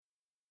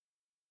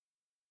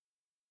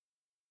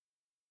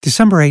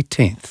December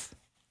 18th.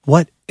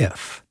 What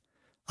if?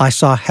 I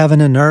saw heaven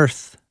and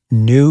earth,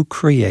 new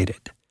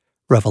created.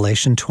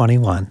 Revelation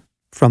 21,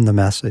 from the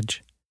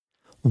Message.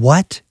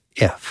 What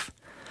if?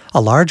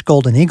 A large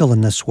golden eagle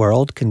in this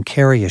world can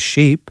carry a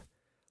sheep.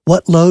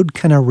 What load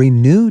can a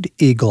renewed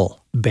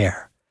eagle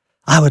bear?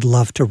 I would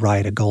love to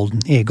ride a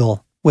golden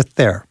eagle, with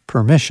their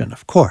permission,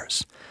 of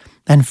course.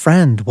 And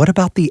friend, what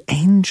about the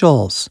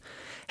angels?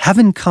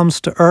 Heaven comes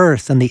to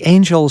earth, and the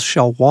angels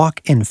shall walk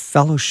in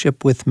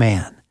fellowship with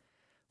man.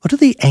 What do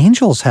the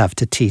angels have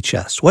to teach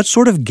us? What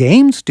sort of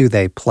games do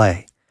they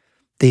play?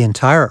 The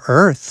entire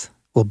earth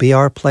will be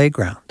our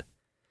playground.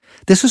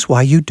 This is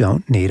why you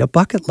don't need a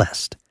bucket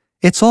list.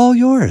 It's all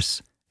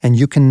yours, and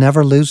you can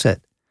never lose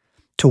it.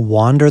 To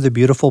wander the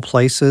beautiful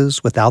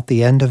places without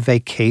the end of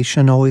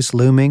vacation always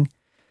looming.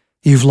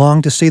 You've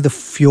longed to see the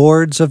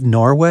fjords of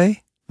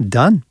Norway?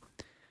 Done.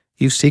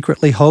 You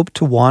secretly hope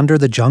to wander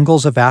the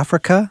jungles of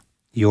Africa?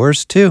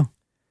 Yours too.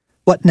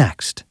 What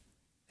next?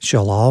 It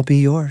shall all be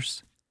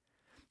yours.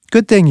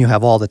 Good thing you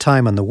have all the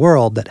time in the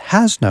world that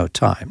has no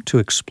time to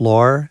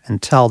explore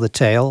and tell the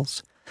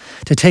tales,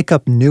 to take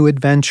up new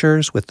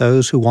adventures with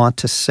those who want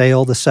to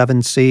sail the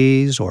seven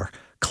seas or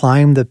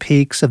climb the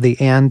peaks of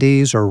the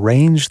Andes or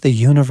range the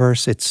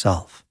universe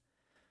itself.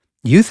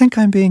 You think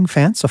I'm being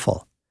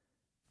fanciful.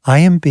 I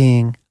am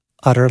being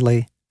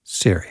utterly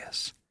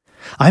serious.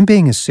 I'm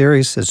being as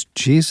serious as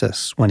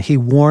Jesus when he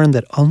warned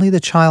that only the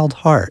child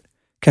heart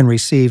can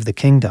receive the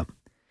kingdom.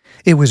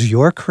 It was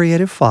your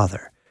creative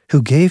Father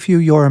who gave you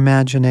your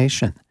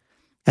imagination,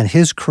 and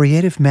his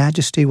creative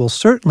majesty will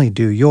certainly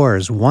do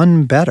yours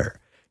one better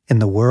in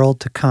the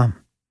world to come.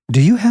 Do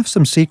you have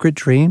some secret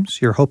dreams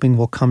you're hoping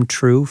will come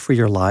true for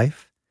your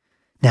life?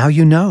 Now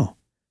you know.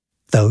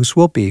 Those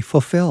will be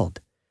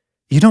fulfilled.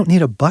 You don't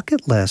need a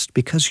bucket list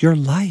because your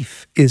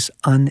life is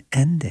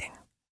unending.